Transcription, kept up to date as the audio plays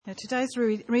Today's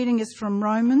reading is from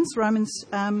Romans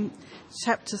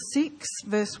chapter 6,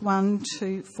 verse 1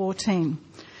 to 14.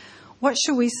 What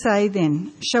shall we say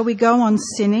then? Shall we go on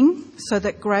sinning so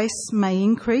that grace may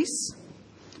increase?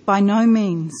 By no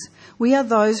means. We are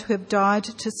those who have died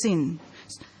to sin.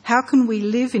 How can we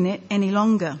live in it any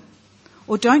longer?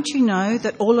 Or don't you know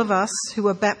that all of us who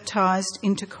were baptised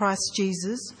into Christ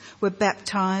Jesus were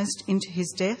baptised into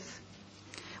his death?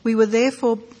 We were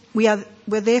therefore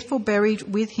buried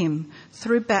with him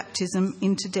through baptism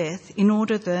into death, in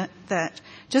order that,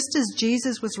 just as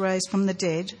Jesus was raised from the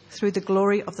dead through the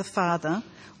glory of the Father,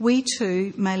 we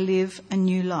too may live a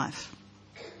new life.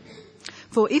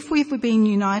 For if we've been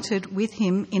united with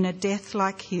him in a death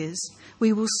like his,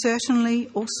 we will certainly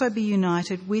also be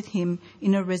united with him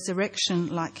in a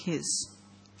resurrection like his.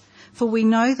 For we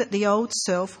know that the old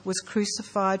self was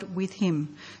crucified with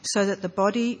him, so that the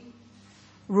body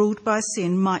ruled by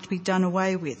sin might be done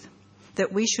away with,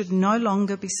 that we should no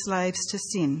longer be slaves to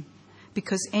sin,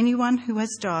 because anyone who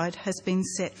has died has been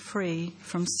set free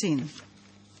from sin.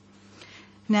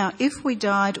 Now, if we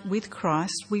died with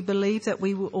Christ, we believe that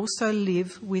we will also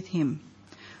live with him.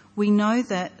 We know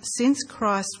that since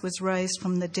Christ was raised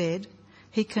from the dead,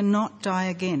 he cannot die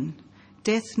again.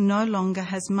 Death no longer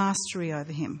has mastery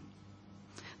over him.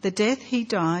 The death he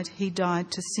died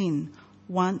to sin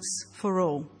once for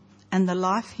all. And the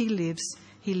life he lives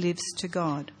to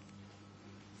God.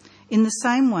 In the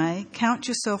same way, count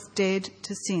yourself dead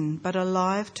to sin, but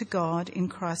alive to God in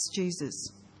Christ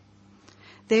Jesus.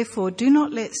 Therefore, do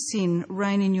not let sin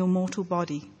reign in your mortal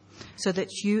body, so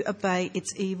that you obey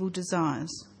its evil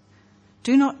desires.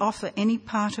 Do not offer any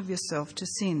part of yourself to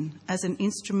sin as an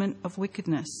instrument of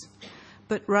wickedness,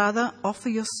 but rather offer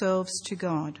yourselves to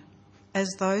God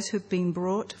as those who have been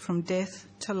brought from death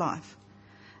to life.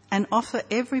 And offer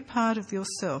every part of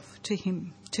yourself to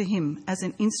him as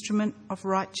an instrument of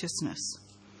righteousness.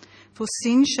 For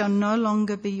sin shall no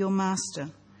longer be your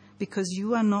master, because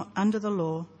you are not under the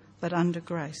law, but under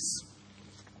grace.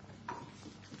 I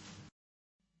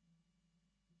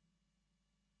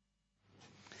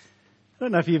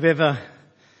don't know if you've ever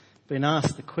been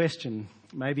asked the question,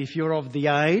 maybe if you're of the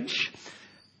age,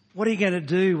 what are you going to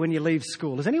do when you leave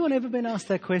school? Has anyone ever been asked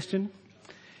that question?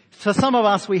 For some of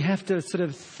us, we have to sort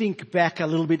of think back a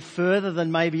little bit further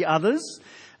than maybe others.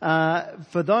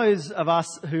 For those of us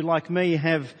who, like me,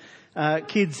 have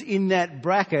kids in that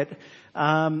bracket,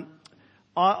 I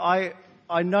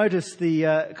notice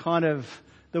the kind of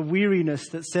the weariness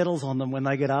that settles on them when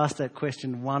they get asked that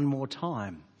question one more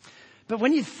time. But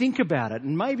when you think about it,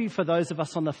 and maybe for those of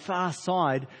us on the far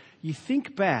side, you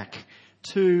think back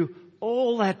to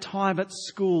all that time at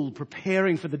school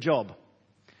preparing for the job.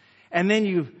 And then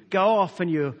you go off and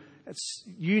it's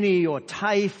uni or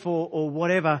TAFE or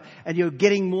whatever, and you're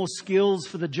getting more skills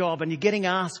for the job, and you're getting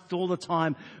asked all the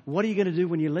time, what are you going to do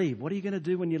when you leave? What are you going to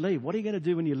do when you leave? What are you going to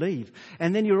do when you leave?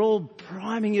 And then you're all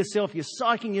priming yourself, you're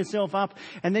psyching yourself up,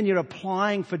 and then you're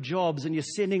applying for jobs, and you're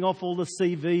sending off all the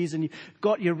CVs, and you've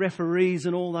got your referees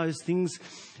and all those things,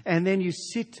 and then you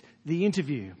sit the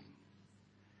interview.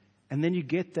 And then you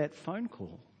get that phone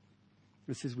call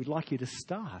that says, we'd like you to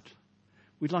start.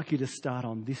 We'd like you to start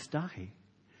on this day.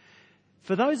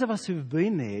 For those of us who've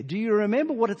been there, do you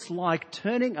remember what it's like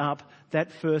turning up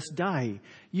that first day?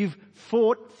 You've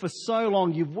fought for so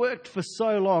long, you've worked for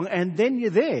so long, and then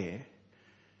you're there.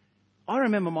 I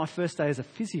remember my first day as a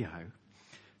physio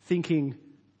thinking,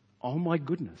 oh my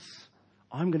goodness,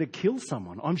 I'm going to kill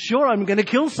someone. I'm sure I'm going to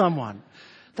kill someone.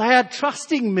 They are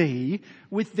trusting me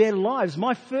with their lives.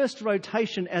 My first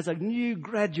rotation as a new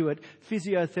graduate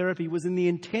physiotherapy was in the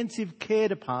intensive care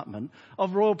department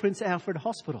of Royal Prince Alfred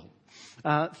Hospital.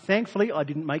 Thankfully, I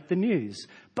didn't make the news,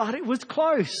 but it was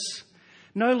close.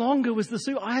 No longer was the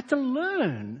suit. I had to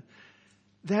learn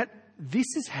that this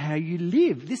is how you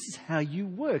live. This is how you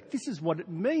work. This is what it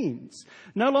means.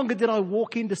 No longer did I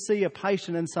walk in to see a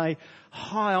patient and say,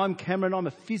 hi, I'm Cameron. I'm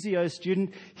a physio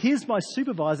student. Here's my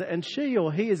supervisor, and she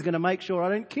or he is going to make sure I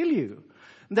don't kill you.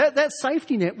 That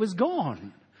safety net was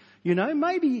gone. You know,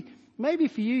 maybe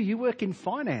for you work in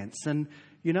finance, and,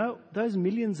 you know, those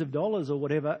millions of dollars or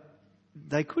whatever,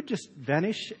 they could just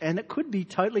vanish, and it could be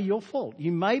totally your fault.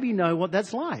 You maybe know what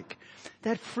that's like.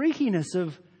 That freakiness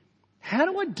of, how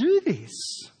do I do this?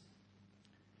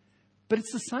 But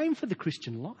it's the same for the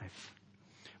Christian life.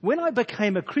 When I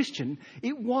became a Christian,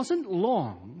 it wasn't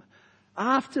long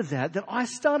after that I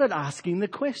started asking the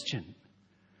question,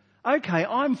 okay,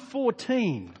 I'm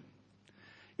 14.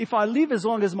 If I live as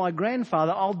long as my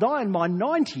grandfather, I'll die in my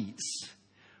 90s.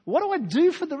 What do I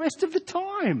do for the rest of the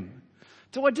time?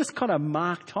 Do I just kind of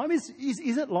mark time? Is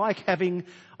it like having,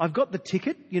 I've got the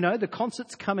ticket, you know, the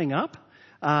concert's coming up.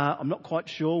 I'm not quite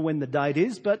sure when the date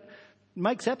is, but it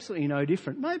makes absolutely no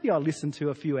difference. Maybe I'll listen to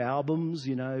a few albums,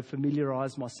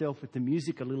 familiarise myself with the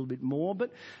music a little bit more,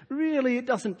 but really it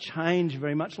doesn't change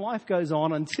very much. Life goes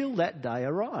on until that day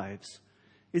arrives.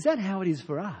 Is that how it is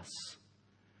for us?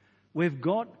 We've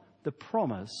got the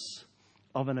promise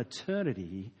of an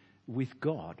eternity with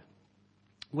God.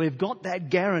 We've got that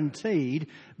guaranteed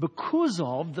because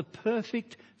of the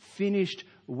perfect, finished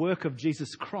work of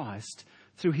Jesus Christ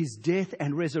through his death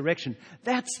and resurrection.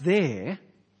 That's there.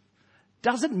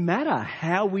 Doesn't matter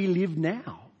how we live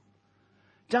now.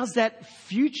 Does that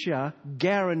future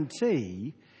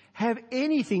guarantee have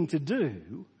anything to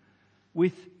do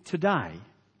with today,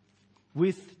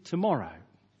 with tomorrow,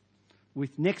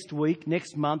 with next week,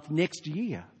 next month, next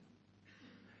year?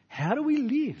 How do we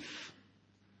live?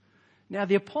 Now,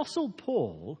 the Apostle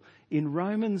Paul in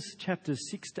Romans chapters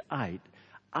 6 to 8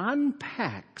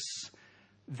 unpacks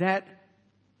that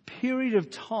period of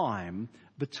time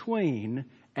between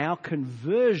our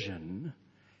conversion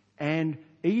and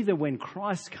either when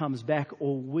Christ comes back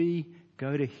or we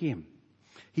go to him.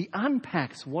 He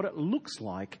unpacks what it looks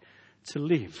like to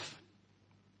live.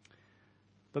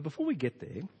 But before we get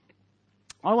there,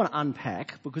 I want to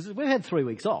unpack, because we've had 3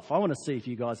 weeks off. I want to see if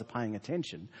you guys are paying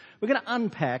attention. We're going to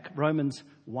unpack Romans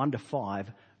 1 to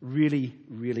 5 really,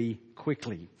 really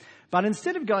quickly. But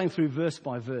instead of going through verse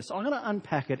by verse, I'm going to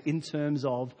unpack it in terms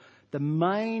of the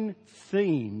main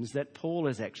themes that Paul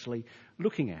is actually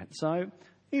looking at. So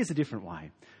here's a different way.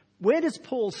 Where does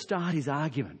Paul start his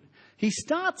argument? He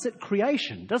starts at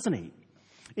creation, doesn't he?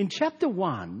 In chapter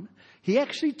 1, he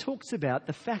actually talks about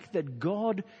the fact that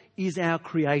God is our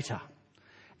creator.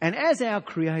 And as our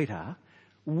creator,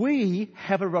 we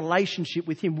have a relationship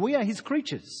with him. We are his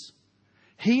creatures.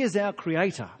 He is our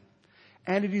creator.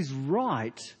 And it is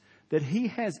right that he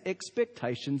has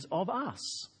expectations of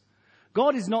us.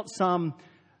 God is not some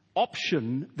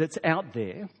option that's out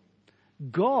there.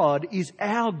 God is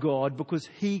our God because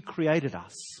he created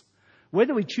us.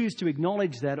 Whether we choose to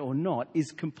acknowledge that or not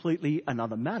is completely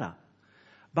another matter.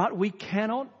 But we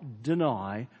cannot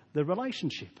deny the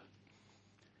relationship.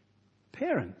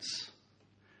 Parents,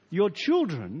 your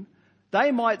children,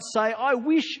 they might say, I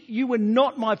wish you were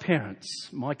not my parents.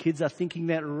 My kids are thinking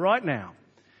that right now.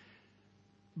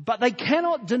 But they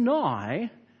cannot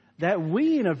deny that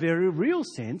we, in a very real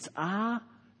sense, are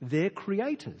their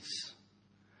creators.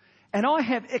 And I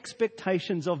have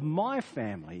expectations of my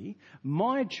family,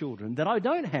 my children, that I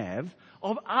don't have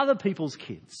of other people's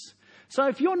kids. So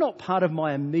if you're not part of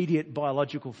my immediate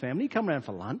biological family, come around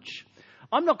for lunch.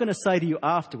 I'm not going to say to you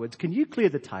afterwards, can you clear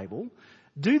the table,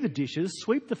 do the dishes,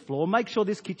 sweep the floor, make sure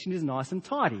this kitchen is nice and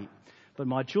tidy. But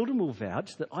my children will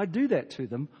vouch that I do that to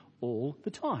them all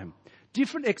the time.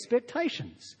 Different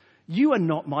expectations. You are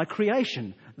not my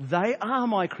creation. They are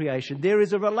my creation. There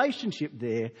is a relationship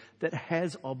there that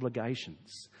has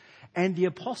obligations. And the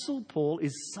Apostle Paul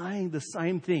is saying the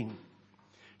same thing.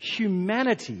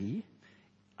 Humanity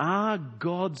are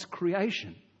God's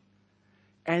creation.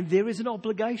 And there is an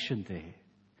obligation there.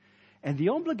 And the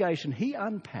obligation he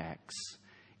unpacks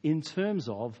in terms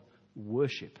of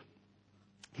worship.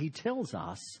 He tells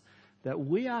us that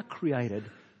we are created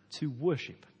to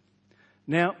worship.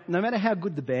 Now, no matter how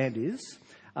good the band is,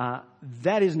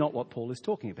 that is not what Paul is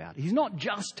talking about. He's not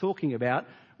just talking about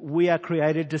we are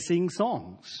created to sing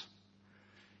songs.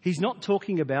 He's not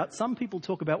talking about, some people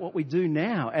talk about what we do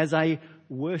now as a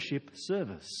worship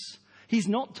service. He's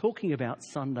not talking about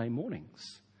Sunday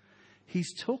mornings.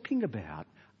 He's talking about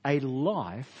a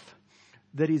life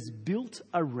that is built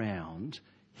around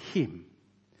him.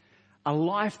 A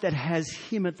life that has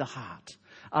him at the heart.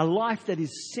 A life that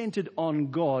is centered on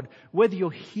God. Whether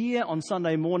you're here on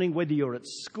Sunday morning, whether you're at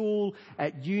school,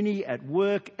 at uni, at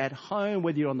work, at home,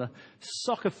 whether you're on the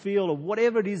soccer field or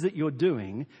whatever it is that you're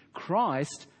doing,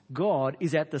 Christ, God,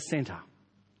 is at the center.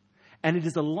 And it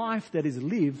is a life that is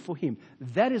lived for him.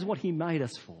 That is what he made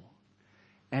us for.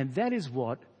 And that is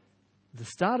what the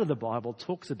start of the Bible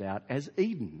talks about as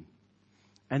Eden.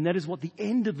 And that is what the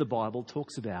end of the Bible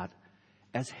talks about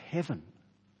as heaven.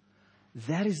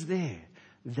 That is there.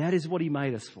 That is what he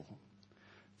made us for.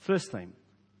 First theme.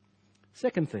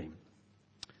 Second theme.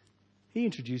 He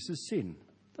introduces sin,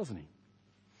 doesn't he?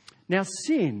 Now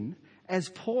sin, as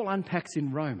Paul unpacks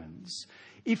in Romans,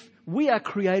 if we are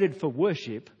created for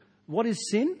worship, what is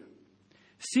sin?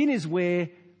 Sin is where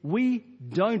we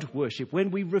don't worship, when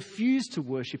we refuse to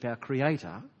worship our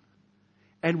Creator,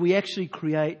 and we actually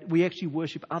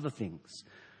worship other things.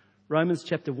 Romans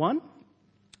chapter 1,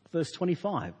 verse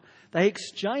 25. They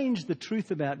exchange the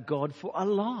truth about God for a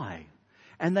lie,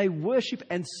 and they worship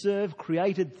and serve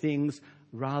created things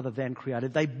rather than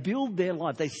created. They build their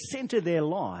life, they center their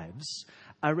lives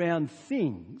around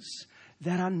things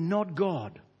that are not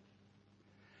God.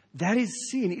 That is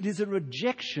sin. It is a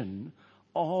rejection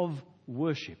of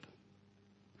worship,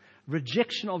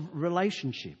 rejection of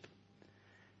relationship.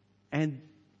 And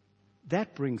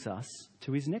that brings us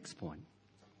to his next point,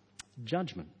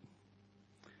 judgment.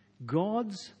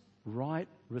 God's right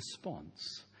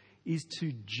response is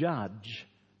to judge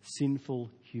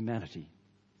sinful humanity.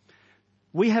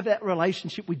 We have that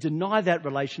relationship, we deny that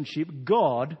relationship,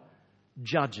 God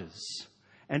judges.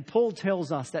 And Paul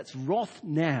tells us that's wrath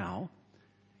now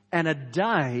and a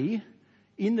day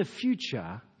in the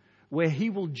future where he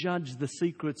will judge the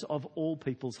secrets of all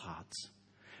people's hearts,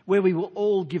 where we will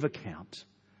all give account.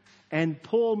 And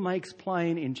Paul makes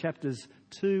plain in chapters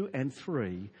 2 and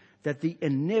 3 that the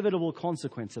inevitable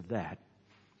consequence of that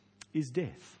is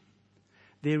death.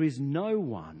 There is no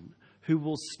one who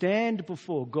will stand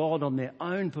before God on their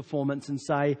own performance and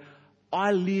say,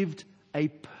 I lived a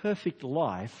perfect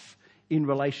life in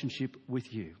relationship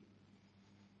with you.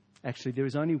 Actually, there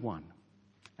is only one,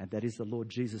 and that is the Lord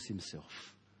Jesus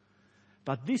himself.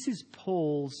 But this is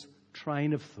Paul's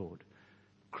train of thought.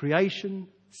 Creation,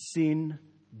 sin,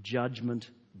 judgment,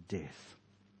 death.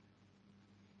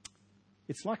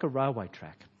 It's like a railway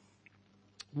track.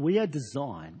 We are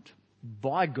designed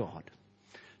by God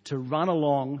to run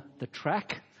along the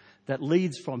track that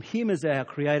leads from him as our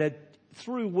creator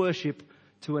through worship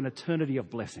to an eternity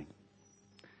of blessing.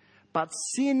 But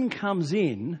sin comes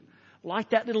in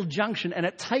like that little junction and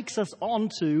it takes us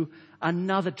onto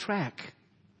another track.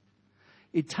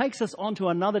 It takes us onto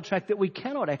another track that we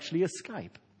cannot actually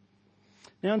escape.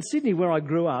 Now in Sydney, where I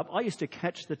grew up, I used to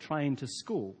catch the train to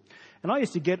school. And I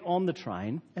used to get on the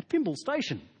train at Pymble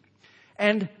Station.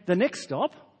 And the next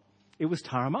stop, it was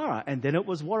Turramurra, and then it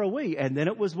was Warrawee, and then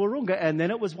it was Wahroonga, and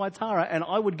then it was Waitara, and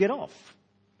I would get off.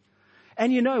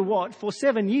 And you know what? For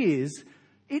 7 years,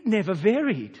 it never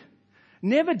varied.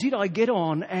 Never did I get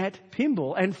on at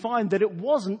Pymble and find that it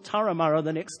wasn't Turramurra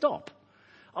the next stop.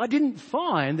 I didn't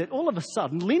find that all of a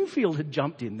sudden Linfield had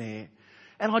jumped in there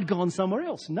and I'd gone somewhere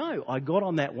else. No, I got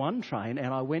on that one train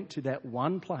and I went to that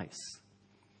one place.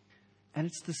 And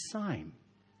it's the same.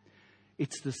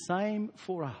 It's the same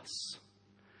for us.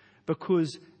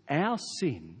 Because our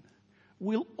sin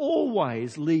will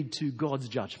always lead to God's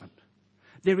judgment.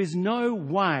 There is no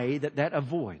way that that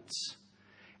avoids.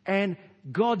 And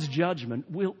God's judgment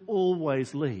will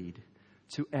always lead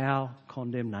to our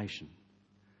condemnation.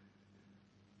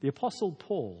 The Apostle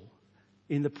Paul,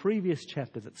 in the previous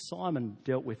chapter that Simon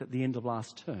dealt with at the end of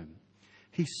last term,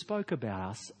 he spoke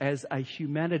about us as a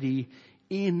humanity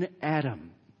in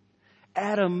Adam.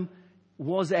 Adam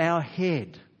was our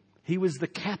head. He was the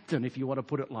captain, if you want to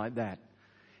put it like that.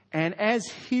 And as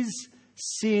his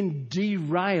sin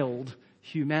derailed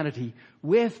humanity,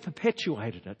 we've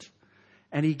perpetuated it.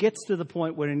 And he gets to the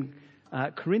point where in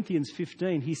Corinthians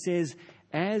 15, he says,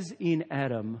 as in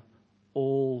Adam,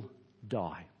 all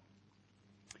die.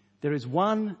 There is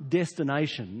one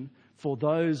destination for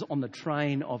those on the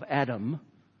train of Adam,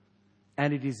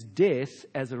 and it is death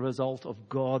as a result of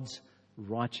God's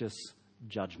righteous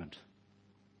judgment.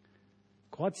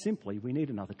 Quite simply, we need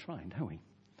another train, don't we?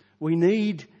 We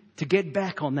need to get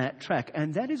back on that track.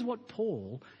 And that is what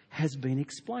Paul has been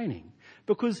explaining.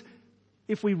 Because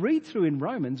if we read through in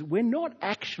Romans, we're not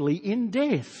actually in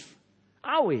death,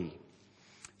 are we?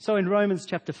 So in Romans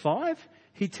chapter 5,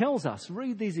 he tells us,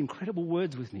 read these incredible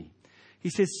words with me. He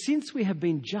says, since we have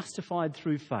been justified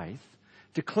through faith,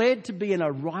 declared to be in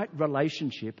a right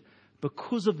relationship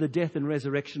because of the death and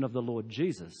resurrection of the Lord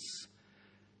Jesus,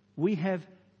 we have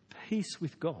peace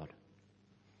with God.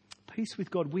 Peace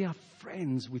with God. We are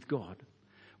friends with God.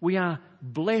 We are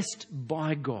blessed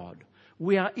by God.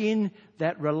 We are in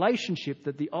that relationship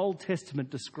that the Old Testament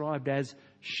described as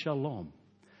shalom.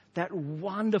 That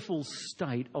wonderful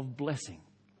state of blessing.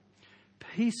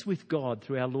 Peace with God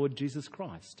through our Lord Jesus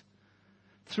Christ,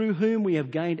 through whom we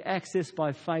have gained access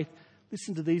by faith.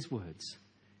 Listen to these words.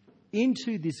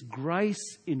 Into this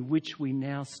grace in which we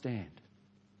now stand.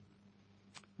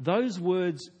 Those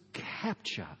words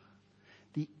capture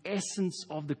the essence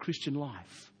of the Christian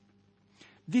life.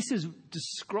 This is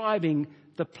describing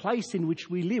the place in which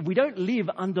we live. We don't live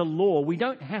under law. We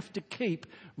don't have to keep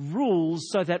rules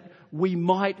so that we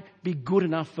might be good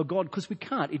enough for God, because we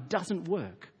can't. It doesn't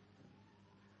work.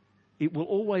 It will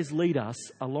always lead us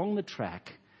along the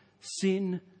track,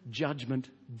 sin, judgment,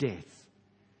 death.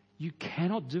 You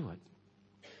cannot do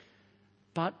it.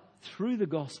 But through the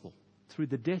gospel, through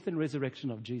the death and resurrection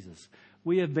of Jesus,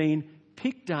 we have been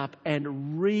picked up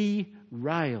and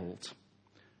re-railed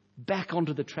back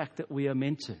onto the track that we are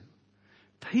meant to.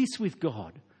 peace with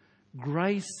God,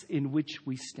 grace in which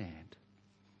we stand.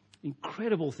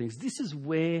 Incredible things. This is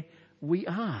where we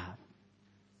are.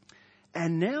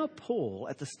 And now Paul,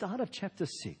 at the start of chapter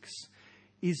 6,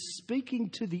 is speaking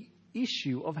to the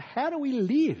issue of how do we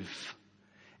live?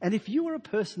 And if you are a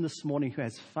person this morning who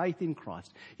has faith in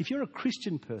Christ, if you're a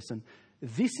Christian person,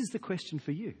 this is the question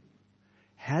for you.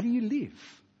 How do you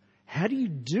live? How do you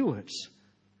do it?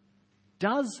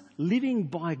 Does living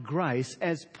by grace,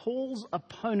 as Paul's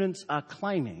opponents are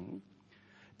claiming,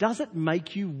 does it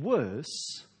make you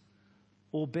worse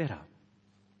or better?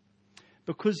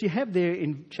 Because you have there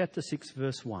in chapter 6,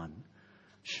 verse 1,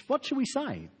 what shall we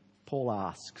say? Paul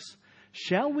asks.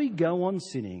 Shall we go on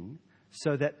sinning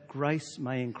so that grace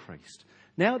may increase?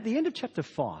 Now, at the end of chapter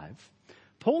 5,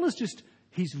 Paul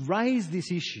he's raised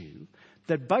this issue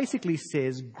that basically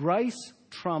says grace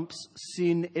trumps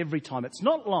sin every time. It's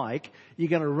not like you're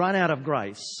going to run out of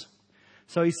grace.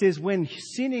 So he says when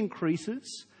sin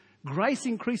increases, grace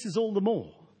increases all the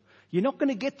more. You're not going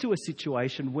to get to a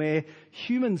situation where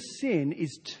human sin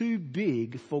is too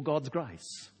big for God's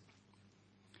grace.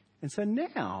 And so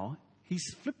now he's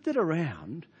flipped it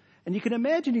around, and you can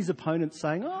imagine his opponent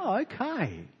saying, oh,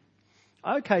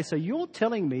 okay, so you're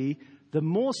telling me the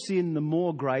more sin, the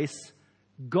more grace.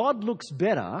 God looks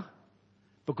better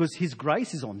because his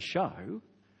grace is on show,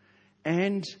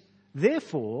 and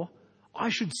therefore I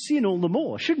should sin all the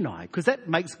more, shouldn't I? Because that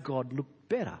makes God look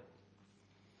better.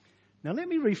 Now let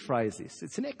me rephrase this.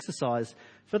 It's an exercise.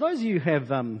 For those of you who have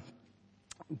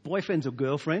boyfriends or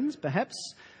girlfriends, perhaps,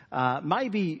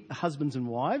 maybe husbands and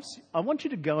wives, I want you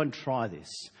to go and try this.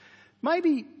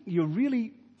 Maybe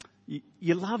you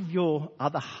love your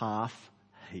other half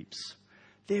heaps.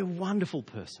 They're a wonderful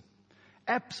person.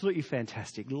 Absolutely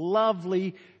fantastic.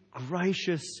 Lovely,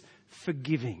 gracious,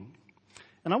 forgiving.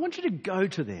 And I want you to go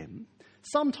to them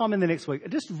sometime in the next week.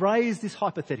 Just raise this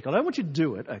hypothetical. I don't want you to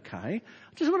do it, okay?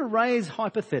 I just want to raise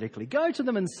hypothetically. Go to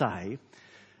them and say,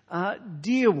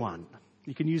 dear one,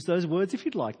 you can use those words if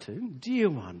you'd like to. Dear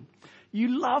one,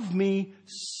 you love me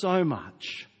so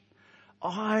much.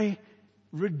 I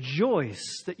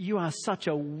rejoice that you are such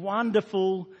a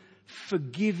wonderful,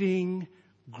 forgiving,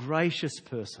 gracious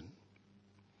person.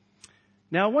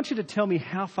 Now, I want you to tell me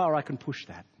how far I can push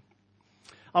that.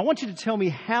 I want you to tell me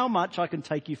how much I can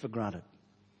take you for granted.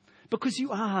 Because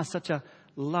you are such a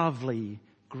lovely,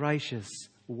 gracious,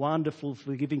 wonderful,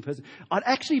 forgiving person. I'd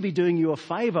actually be doing you a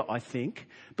favour, I think,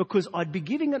 because I'd be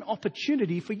giving an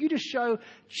opportunity for you to show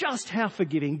just how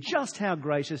forgiving, just how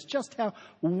gracious, just how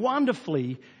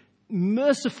wonderfully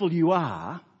merciful you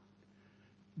are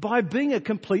by being a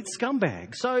complete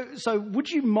scumbag. So would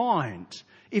you mind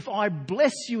if I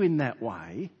bless you in that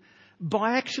way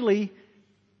by actually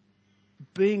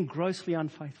being grossly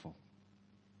unfaithful?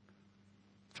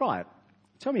 Try it.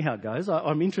 Tell me how it goes.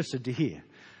 I'm interested to hear.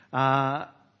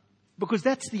 Because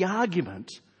that's the argument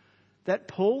that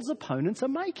Paul's opponents are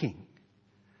making.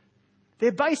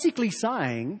 They're basically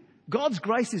saying God's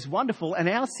grace is wonderful and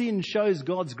our sin shows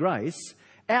God's grace.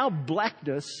 Our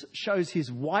blackness shows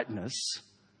his whiteness.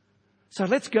 So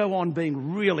let's go on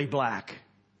being really black.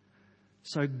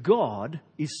 So God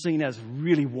is seen as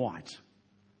really white.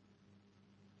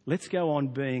 Let's go on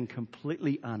being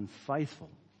completely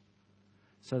unfaithful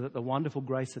so that the wonderful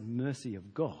grace and mercy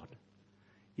of God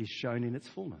is shown in its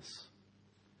fullness.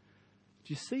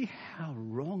 Do you see how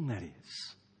wrong that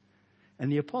is?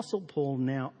 And the Apostle Paul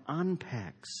now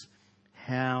unpacks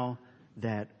how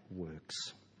that works,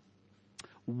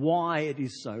 why it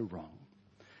is so wrong,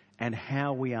 and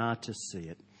how we are to see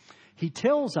it. He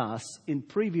tells us in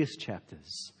previous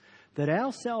chapters that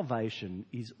our salvation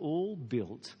is all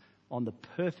built on the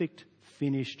perfect,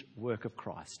 finished work of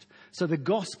Christ. So the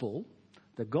gospel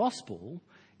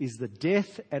is the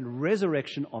death and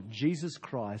resurrection of Jesus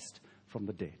Christ from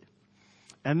the dead.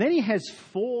 And then he has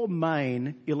four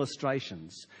main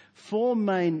illustrations, four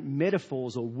main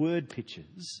metaphors or word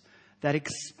pictures that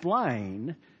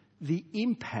explain the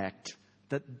impact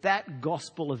that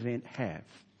gospel event have.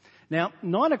 Now,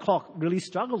 9 o'clock really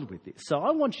struggled with this. So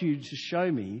I want you to show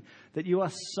me that you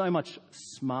are so much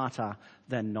smarter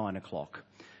than 9 o'clock.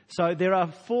 So there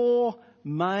are four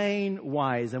main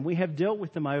ways, and we have dealt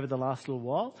with them over the last little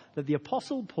while, that the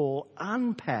Apostle Paul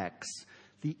unpacks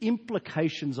the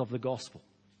implications of the gospel.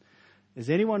 Is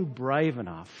anyone brave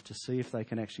enough to see if they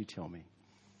can actually tell me?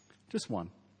 Just one.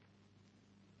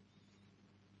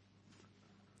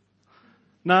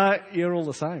 No, you're all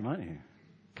the same, aren't you?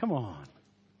 Come on.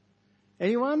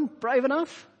 Anyone brave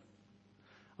enough?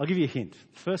 I'll give you a hint.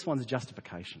 The first one's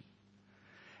justification.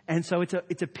 And so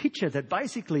it's a picture that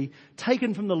basically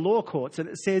taken from the law courts, and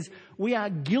it says we are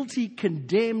guilty,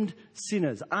 condemned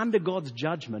sinners under God's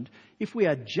judgment. If we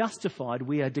are justified,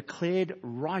 we are declared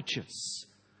righteous,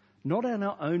 not on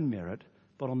our own merit,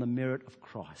 but on the merit of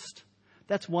Christ.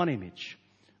 That's one image.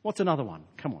 What's another one?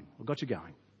 Come on, I've got you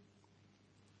going.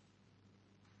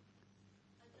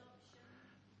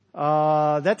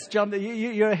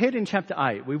 You're ahead in chapter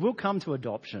 8. We will come to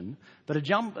adoption, but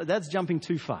that's jumping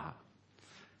too far.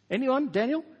 Anyone?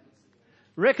 Daniel?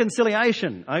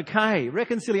 Reconciliation. Okay,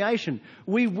 reconciliation.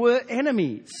 We were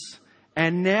enemies,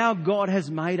 and now God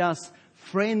has made us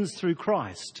friends through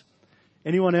Christ.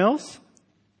 Anyone else?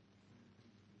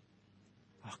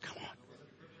 Oh, come on.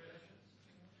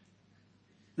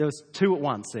 There was two at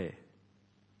once there.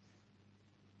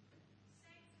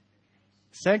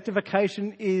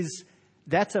 Sanctification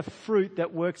that's a fruit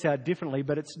that works out differently,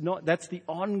 but it's not. That's the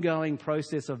ongoing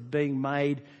process of being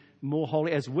made more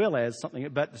holy, as well as something,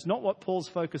 but it's not what Paul's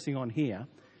focusing on here.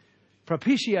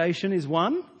 Propitiation is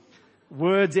one.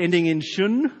 Words ending in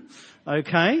shun.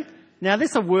 Okay. Now,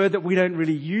 this is a word that we don't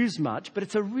really use much, but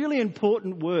it's a really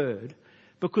important word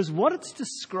because what it's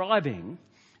describing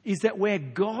is that where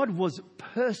God was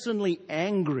personally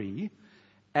angry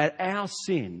at our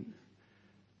sin,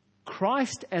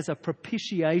 Christ as a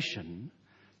propitiation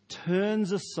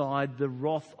turns aside the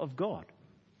wrath of God.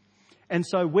 And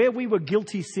so where we were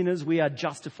guilty sinners, we are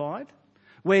justified.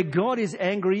 Where God is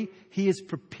angry, he is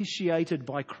propitiated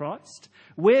by Christ.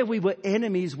 Where we were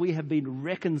enemies, we have been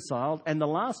reconciled. And the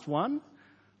last one,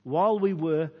 while we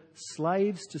were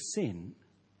slaves to sin,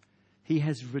 he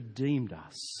has redeemed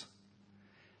us.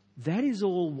 That is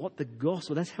all what the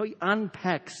gospel, that's how he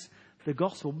unpacks the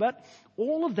gospel. But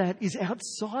all of that is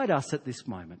outside us at this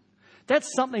moment.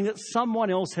 That's something that someone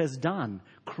else has done.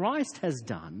 Christ has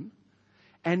done.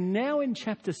 And now in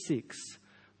chapter 6,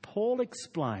 Paul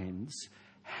explains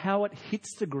how it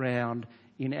hits the ground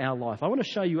in our life. I want to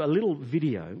show you a little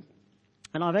video,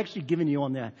 and I've actually given you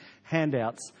on the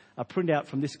handouts a printout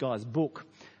from this guy's book.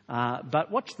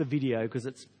 But watch the video because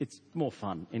it's more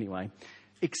fun anyway,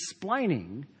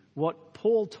 explaining what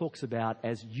Paul talks about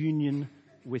as union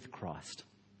with Christ.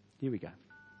 Here we go.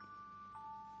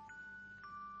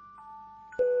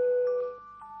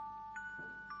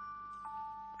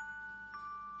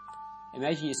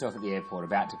 Imagine yourself at the airport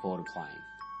about to board a plane.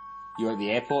 You're at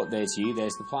the airport, there's you,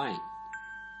 there's the plane.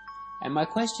 And my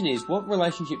question is, what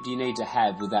relationship do you need to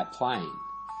have with that plane?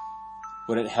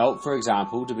 Would it help, for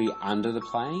example, to be under the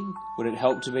plane? Would it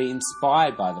help to be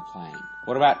inspired by the plane?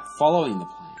 What about following the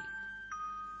plane?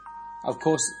 Of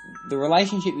course, the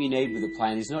relationship you need with the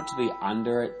plane is not to be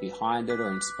under it, behind it,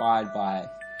 or inspired by it.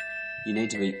 You need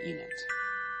to be in it.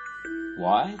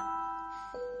 Why?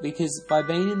 Because by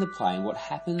being in the plane, what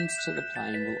happens to the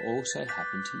plane will also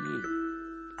happen to you.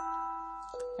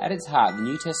 At its heart, the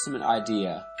New Testament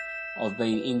idea of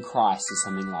being in Christ is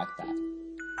something like that.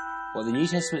 What the New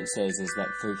Testament says is that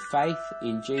through faith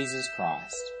in Jesus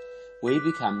Christ, we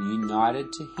become united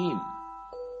to him.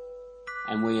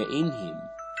 And we are in him,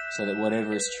 so that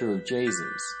whatever is true of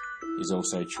Jesus is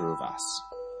also true of us.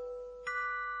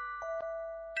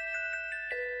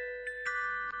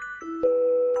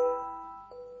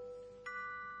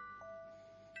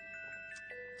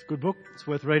 It's a good book. It's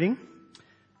worth reading.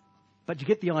 But you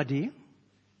get the idea.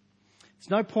 It's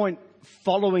no point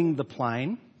following the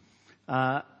plane.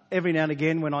 Every now and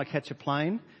again when I catch a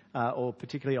plane, or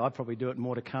particularly I probably do it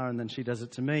more to Karen than she does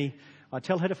it to me, I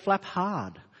tell her to flap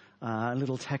hard. A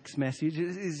little text message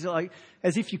is like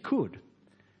as if you could.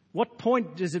 What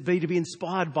point does it be to be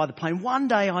inspired by the plane? One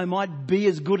day I might be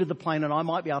as good as the plane and I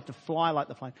might be able to fly like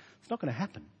the plane. It's not going to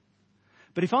happen.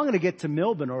 But if I'm going to get to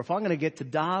Melbourne or if I'm going to get to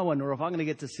Darwin or if I'm going to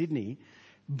get to Sydney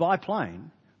by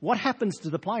plane, what happens to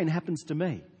the plane happens to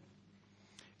me.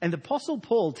 And the Apostle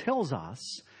Paul tells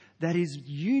us that his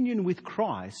union with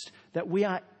Christ, that we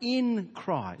are in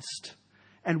Christ.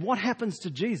 And what happens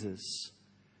to Jesus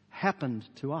happened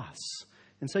to us.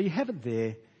 And so you have it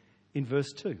there in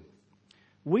verse 2.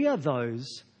 We are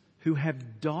those who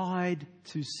have died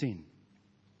to sin.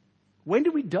 When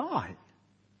did we die?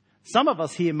 Some of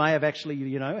us here may have actually,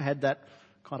 had that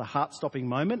kind of heart-stopping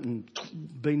moment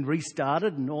and been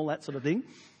restarted and all that sort of thing.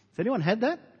 Has anyone had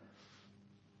that?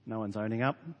 No one's owning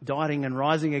up, dying and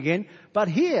rising again. But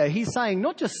here he's saying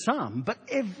not just some, but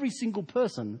every single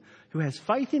person who has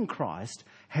faith in Christ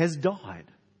has died.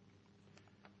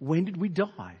 When did we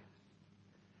die?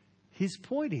 His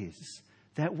point is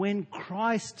that when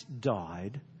Christ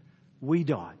died, we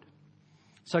died.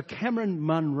 So Cameron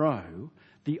Munro,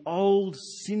 the old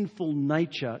sinful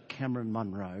nature Cameron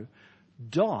Munro,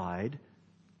 died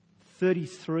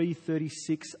 33,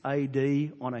 36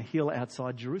 AD on a hill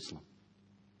outside Jerusalem.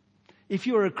 If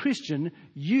you are a Christian,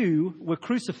 you were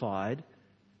crucified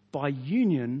by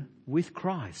union with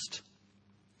Christ.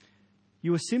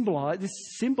 You were symbolized,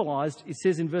 it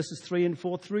says in verses 3 and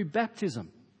 4, through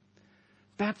baptism.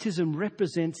 Baptism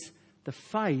represents the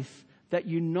faith that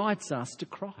unites us to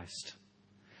Christ.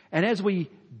 And as we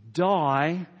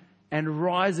die and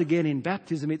rise again in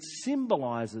baptism, it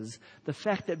symbolizes the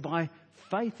fact that by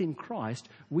faith in Christ,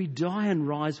 we die and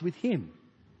rise with him.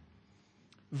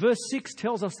 Verse 6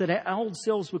 tells us that our old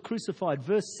selves were crucified.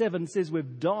 Verse 7 says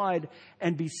we've died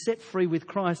and be set free with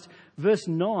Christ. Verse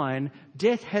 9,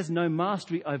 death has no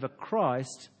mastery over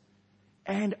Christ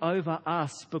and over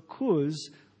us because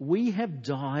we have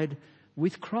died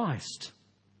with Christ.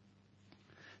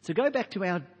 So go back to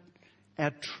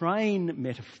our train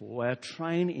metaphor, our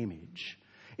train image.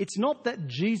 It's not that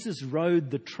Jesus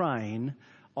rode the train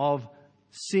of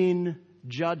sin,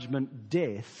 judgment,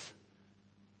 death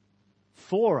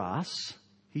for us.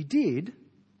 He did,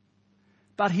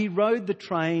 but he rode the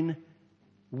train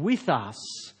with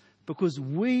us because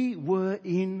we were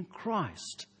in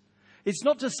Christ. It's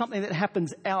not just something that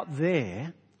happens out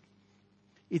there.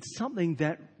 It's something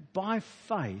that by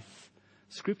faith,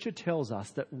 Scripture tells us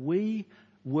that we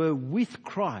were with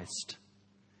Christ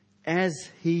as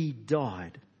he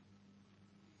died.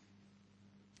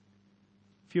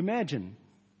 If you imagine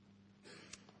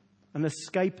an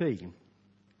escapee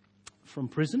from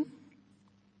prison,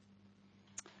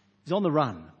 he's on the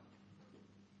run.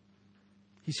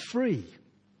 He's free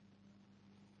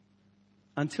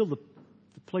until the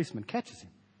policeman catches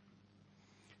him.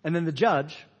 And then the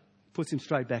judge puts him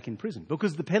straight back in prison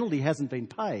because the penalty hasn't been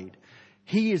paid.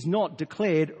 He is not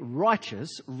declared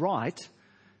righteous, right,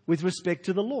 with respect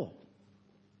to the law.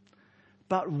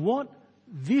 But what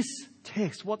this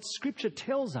text, what Scripture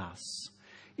tells us,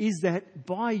 is that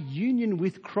by union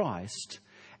with Christ,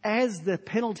 as the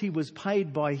penalty was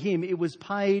paid by him, it was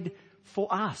paid for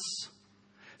us.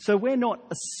 So we're not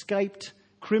escaped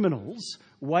criminals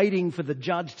waiting for the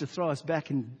judge to throw us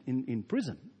back in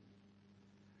prison.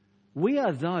 We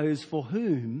are those for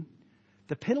whom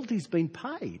the penalty's been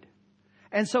paid.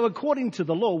 And so according to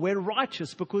the law, we're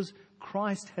righteous because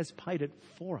Christ has paid it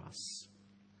for us.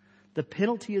 The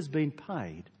penalty has been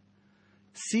paid.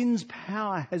 Sin's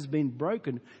power has been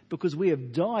broken because we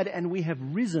have died and we have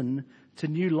risen to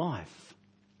new life.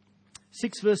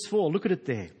 6 verse 4, look at it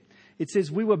there. It says,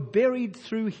 we were buried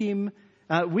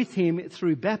with him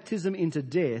through baptism into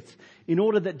death, in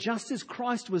order that just as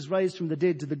Christ was raised from the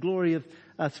dead to the glory of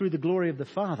through the glory of the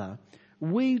Father,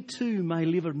 we too may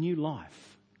live a new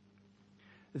life.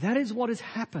 That is what has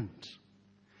happened.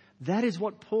 That is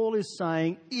what Paul is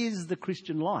saying is the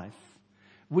Christian life.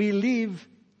 We live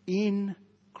in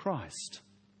Christ.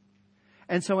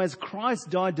 And so as Christ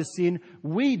died to sin,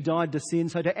 we died to sin.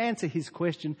 So to answer his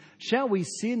question, shall we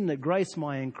sin that grace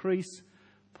may increase?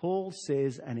 Paul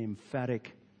says an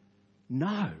emphatic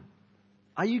no.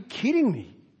 Are you kidding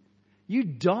me? You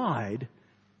died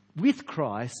with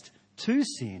Christ to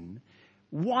sin.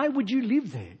 Why would you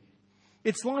live there?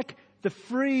 It's like the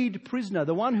freed prisoner,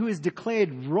 the one who is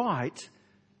declared right,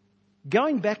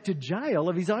 going back to jail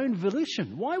of his own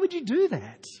volition. Why would you do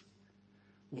that?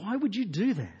 Why would you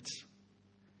do that?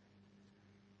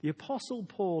 The Apostle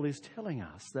Paul is telling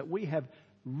us that we have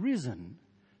risen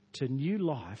to new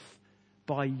life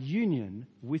by union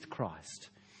with Christ.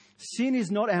 Sin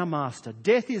is not our master.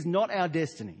 Death is not our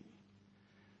destiny.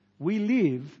 We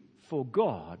live for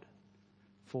God,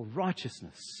 for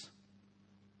righteousness.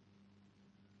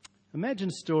 Imagine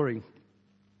a story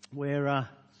where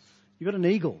you've got an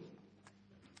eagle.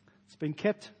 It's been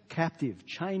kept captive,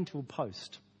 chained to a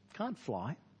post. Can't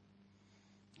fly.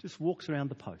 Just walks around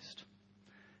the post.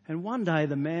 And one day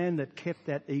the man that kept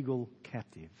that eagle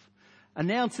captive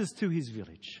announces to his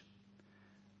village,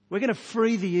 we're going to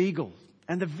free the eagle.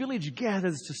 And the village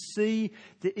gathers to see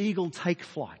the eagle take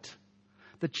flight.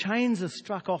 The chains are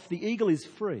struck off. The eagle is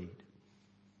freed.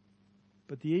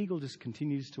 But the eagle just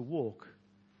continues to walk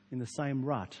in the same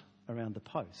rut around the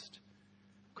post,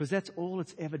 because that's all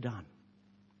it's ever done.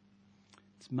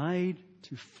 It's made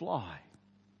to fly,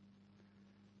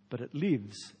 but it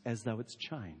lives as though it's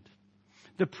chained.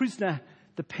 The prisoner,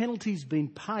 the penalty's been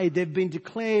paid. They've been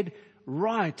declared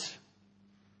right.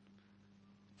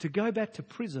 To go back to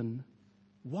prison,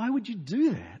 why would you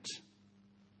do that?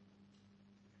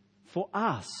 For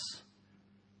us,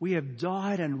 we have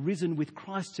died and risen with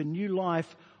Christ to new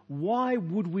life. Why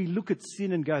would we look at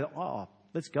sin and go, oh,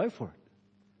 let's go for it?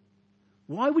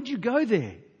 Why would you go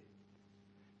there?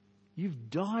 You've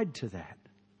died to that.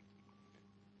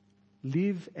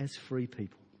 Live as free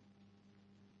people.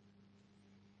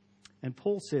 And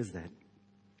Paul says that.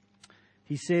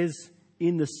 He says,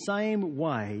 in the same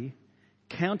way,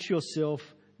 count yourself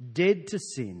dead to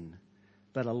sin,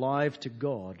 but alive to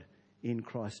God in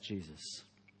Christ Jesus.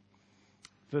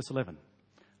 Verse 11.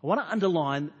 I want to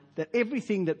underline that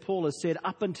everything that Paul has said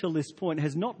up until this point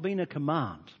has not been a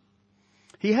command.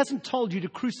 He hasn't told you to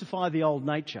crucify the old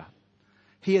nature.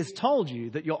 He has told you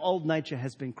that your old nature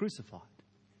has been crucified.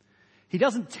 He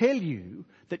doesn't tell you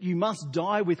that you must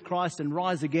die with Christ and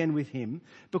rise again with him,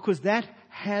 because that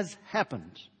has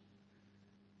happened.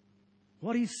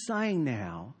 What he's saying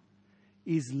now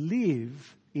is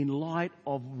live in light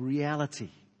of reality.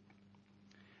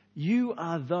 You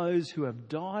are those who have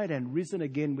died and risen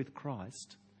again with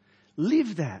Christ.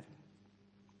 Live that.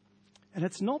 And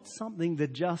it's not something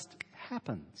that just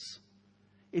happens.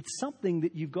 It's something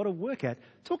that you've got to work at.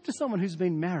 Talk to someone who's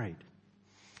been married.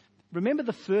 Remember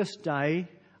the first day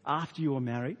after you were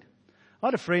married? I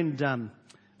had a friend,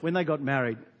 when they got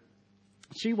married,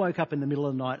 she woke up in the middle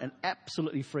of the night and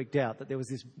absolutely freaked out that there was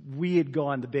this weird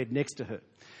guy in the bed next to her.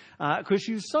 Because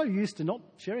she was so used to not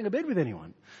sharing a bed with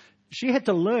anyone. She had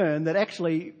to learn that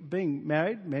actually being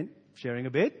married meant sharing a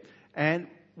bed. And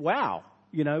wow,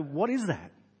 what is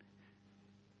that?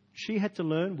 She had to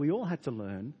learn, we all had to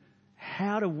learn,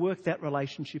 how to work that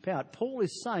relationship out. Paul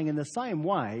is saying in the same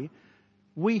way,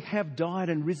 we have died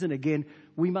and risen again.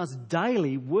 We must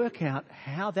daily work out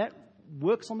how that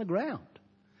works on the ground.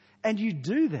 And you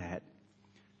do that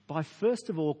by first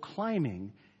of all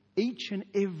claiming each and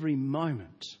every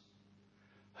moment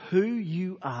who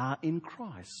you are in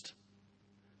Christ.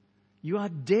 You are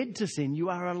dead to sin. You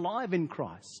are alive in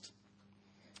Christ.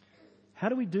 How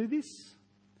do we do this?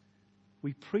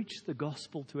 We preach the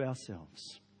gospel to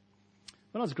ourselves.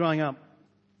 When I was growing up,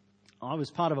 I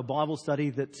was part of a Bible study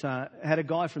that had a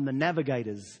guy from the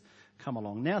Navigators come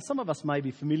along. Now, some of us may be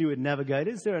familiar with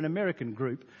Navigators. They're an American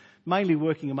group, mainly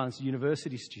working amongst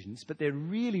university students, but they're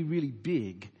really, really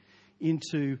big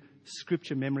into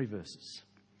scripture memory verses.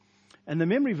 And the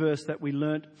memory verse that we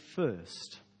learnt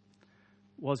first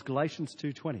was Galatians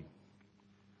 2:20.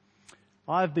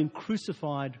 I have been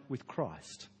crucified with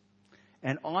Christ,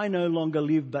 and I no longer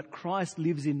live, but Christ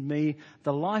lives in me.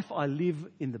 The life I live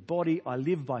in the body, I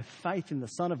live by faith in the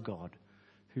Son of God,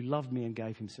 who loved me and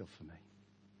gave himself for me.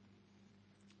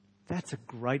 That's a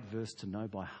great verse to know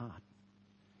by heart.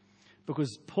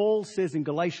 Because Paul says in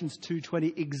Galatians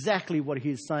 2:20 exactly what he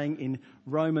is saying in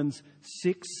Romans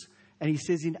 6. And he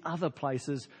says in other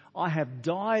places, I have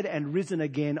died and risen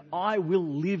again. I will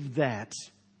live that.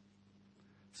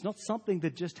 It's not something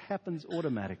that just happens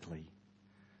automatically.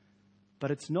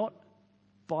 But it's not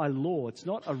by law. It's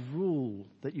not a rule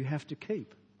that you have to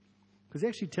keep. Because it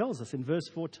actually tells us in verse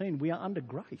 14, we are under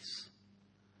grace.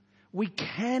 We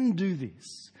can do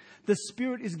this. The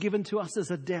Spirit is given to us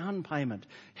as a down payment.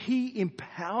 He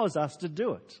empowers us to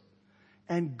do it.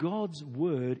 And God's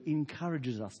word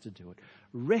encourages us to do it.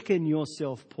 Reckon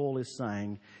yourself, Paul is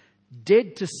saying,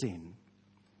 dead to sin.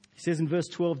 He says in verse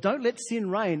 12, don't let sin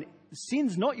reign.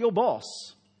 Sin's not your boss.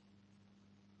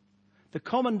 The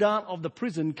commandant of the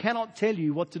prison cannot tell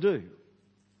you what to do.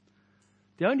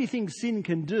 The only thing sin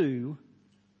can do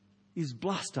is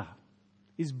bluster,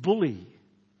 is bully.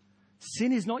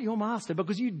 Sin is not your master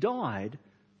because you died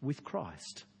with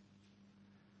Christ.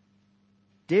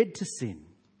 Dead to sin.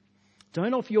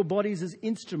 Don't offer your bodies as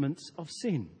instruments of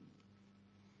sin.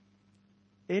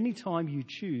 Anytime you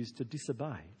choose to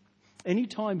disobey,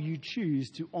 anytime you choose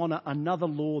to honour another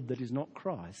Lord that is not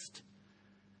Christ,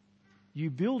 you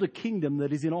build a kingdom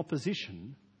that is in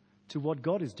opposition to what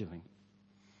God is doing.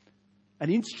 An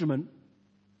instrument,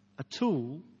 a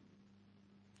tool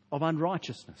of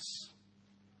unrighteousness.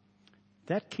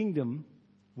 That kingdom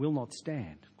will not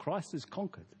stand. Christ has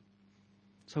conquered.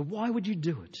 So why would you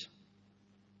do it?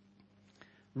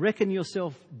 Reckon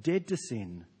yourself dead to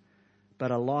sin,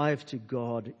 but alive to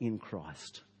God in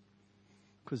Christ.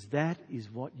 Because that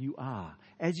is what you are.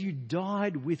 As you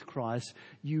died with Christ,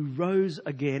 you rose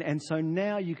again. And so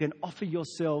now you can offer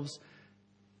yourselves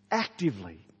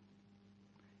actively,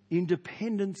 in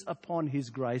dependence upon his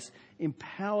grace,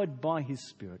 empowered by his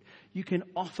Spirit. You can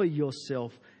offer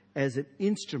yourself as an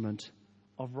instrument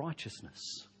of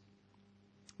righteousness.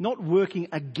 Not working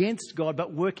against God,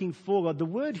 but working for God. The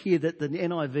word here that the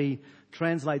NIV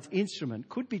translates instrument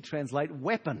could be translated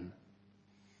weapon.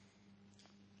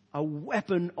 A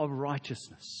weapon of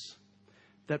righteousness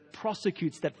that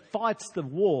prosecutes, that fights the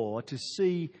war to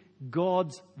see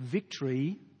God's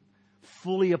victory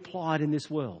fully applied in this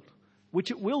world, which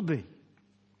it will be.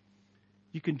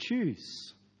 You can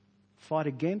choose, fight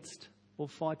against or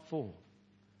fight for.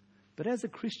 But as a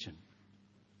Christian,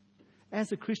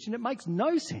 it makes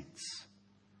no sense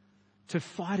to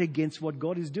fight against what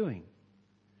God is doing,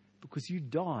 because you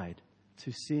died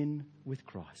to sin with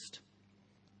Christ.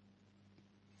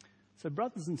 So,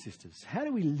 brothers and sisters, how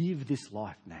do we live this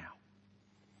life now?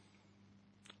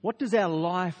 What does our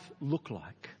life look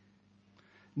like?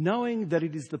 Knowing that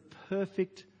it is the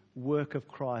perfect work of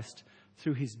Christ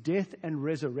through his death and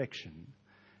resurrection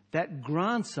that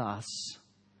grants us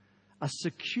a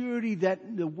security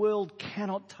that the world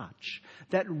cannot touch,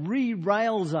 that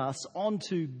re-rails us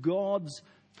onto God's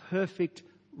perfect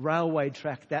railway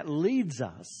track that leads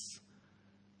us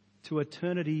to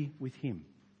eternity with him.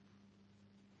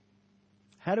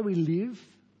 How do we live?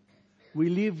 We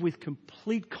live with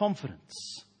complete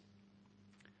confidence,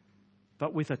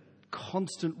 but with a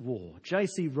constant war.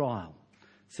 J.C. Ryle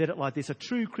said it like this: a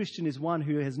true Christian is one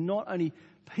who has not only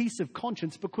peace of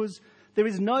conscience, because there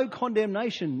is no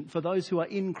condemnation for those who are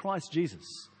in Christ Jesus.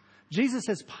 Jesus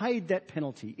has paid that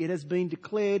penalty. It has been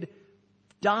declared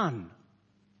done.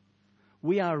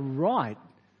 We are right.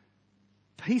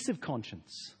 Peace of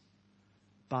conscience,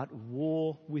 but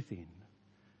war within.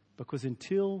 Because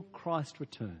until Christ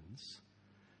returns,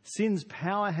 sin's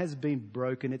power has been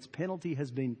broken, its penalty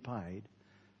has been paid,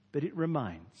 but it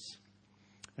remains.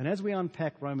 And as we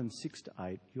unpack Romans 6 to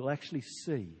 8, you'll actually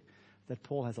see that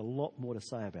Paul has a lot more to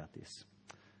say about this.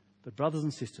 But brothers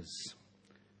and sisters,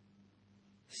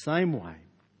 same way,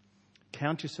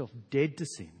 count yourself dead to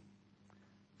sin,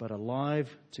 but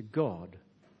alive to God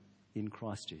in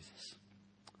Christ Jesus.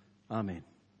 Amen.